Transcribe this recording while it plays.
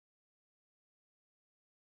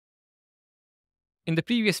In the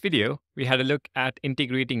previous video, we had a look at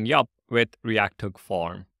integrating yup with React Hook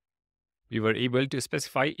form. We were able to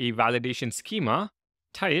specify a validation schema,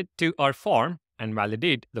 tie it to our form, and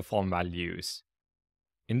validate the form values.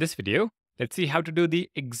 In this video, let's see how to do the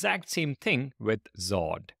exact same thing with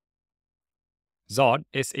Zod. Zod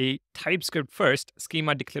is a TypeScript-first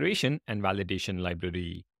schema declaration and validation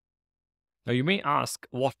library. Now you may ask,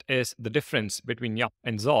 what is the difference between yup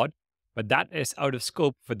and Zod? But that is out of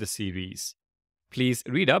scope for the series. Please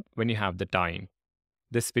read up when you have the time.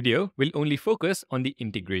 This video will only focus on the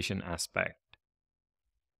integration aspect.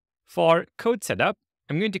 For code setup,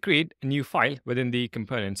 I'm going to create a new file within the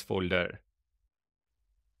components folder.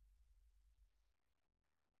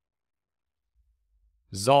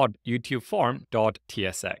 Zod YouTube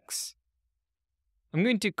form.tsx. I'm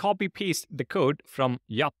going to copy paste the code from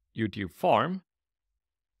yup YouTube form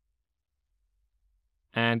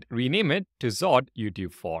and rename it to Zod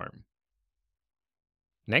YouTube form.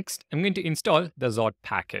 Next, I'm going to install the Zod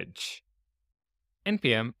package.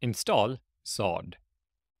 npm install Zod.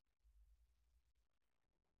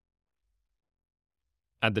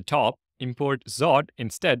 At the top, import Zod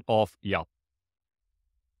instead of yup.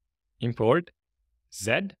 Import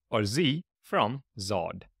Z or Z from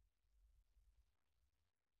Zod.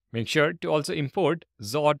 Make sure to also import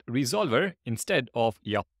Zod resolver instead of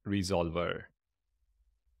yup resolver.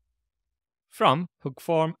 From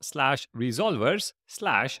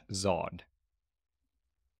hookform/resolvers/Zod.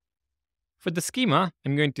 For the schema,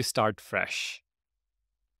 I'm going to start fresh.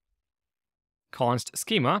 Const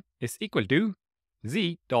schema is equal to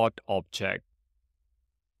z.object.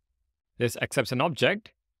 This accepts an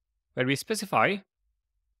object where we specify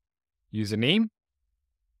username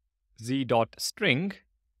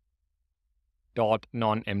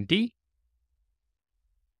z.string.nonempty.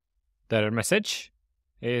 The error message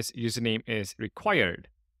is username is required.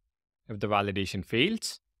 If the validation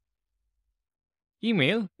fails,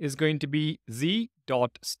 email is going to be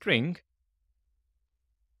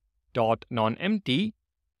z.string.nonempty.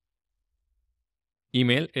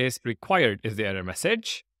 Email is required is the error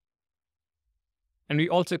message. And we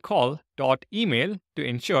also call .email to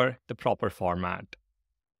ensure the proper format.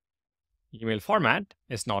 Email format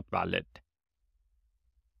is not valid.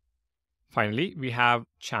 Finally, we have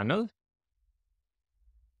channel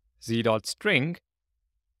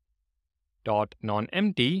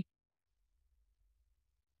z.string.nonempty.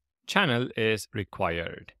 Channel is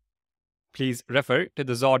required. Please refer to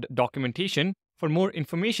the Zod documentation for more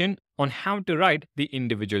information on how to write the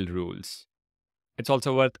individual rules. It's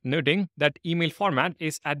also worth noting that email format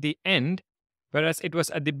is at the end, whereas it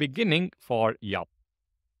was at the beginning for yup.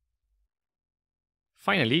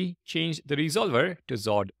 Finally, change the resolver to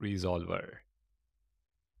Zod resolver.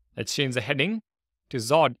 Let's change the heading to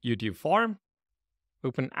Zod YouTube form,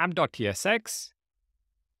 open app.tsx,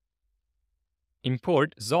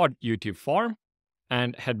 import Zod YouTube form,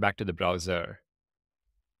 and head back to the browser.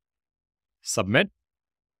 Submit,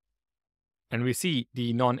 and we see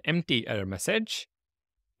the non-empty error message.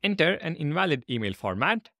 Enter an invalid email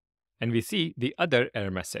format, and we see the other error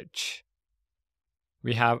message.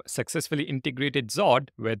 We have successfully integrated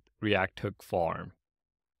Zod with React Hook form.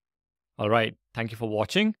 All right, thank you for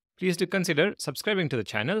watching. Please do consider subscribing to the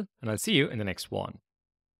channel, and I'll see you in the next one.